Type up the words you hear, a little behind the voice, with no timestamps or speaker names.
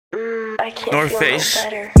Northface,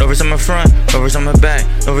 Northface on my front, Northface on my back,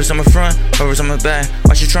 Northface on my front, Northface on my back.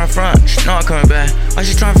 Why she tryna front? She know I'm coming back. Why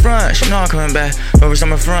she tryna front? She know I'm coming back. Northface on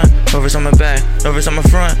my front, Northface on my back, Northface on my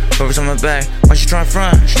front, Northface on my back. Why she tryna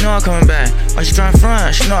front? She know I'm coming back. Why she tryna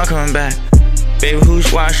front? She know I'm coming back. Baby,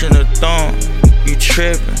 who's watching the throne? You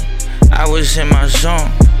trippin'? I was in my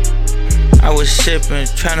zone. I was sippin',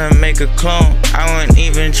 tryna make a clone. I wasn't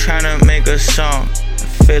even tryna make a song.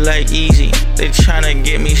 I feel like easy, they tryna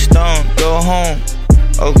get me stoned. Go home,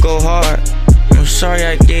 or go hard. I'm sorry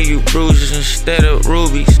I gave you bruises instead of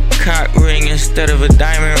rubies, cock ring instead of a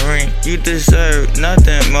diamond ring. You deserve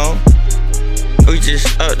nothing more. We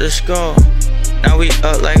just up the score. Now we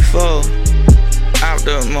up like four. Out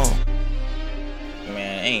the mall.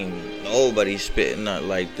 Man, ain't nobody spitting up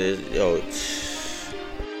like this. Yo.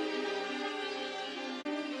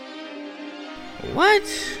 What?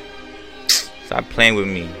 Stop playing with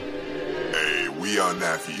me. Hey, we on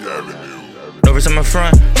Northface Avenue. Northface on my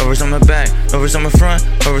front, Northface on my back, Northface on my front,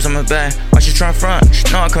 Northface on my back. Why she tryna front?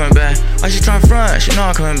 She know I'm coming back. Why she tryna front? She know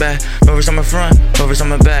I'm coming back. Northface on my front, Northface on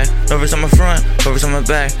my back, Northface on my front, Northface on my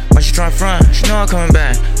back. Why she tryna front? She know I'm coming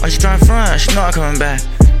back. Why she tryna front? She know I'm coming back.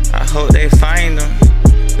 I hope they find them,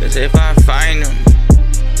 cause if I find them,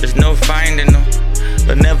 there's no finding them.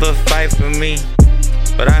 They'll never fight for me,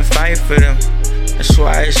 but I fight for them. That's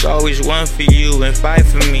why it's always one for you and five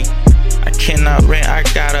for me. I cannot rent, I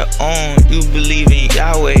gotta own. You believe in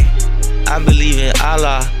Yahweh, I believe in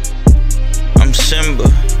Allah. I'm Simba,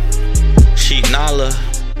 she Nala.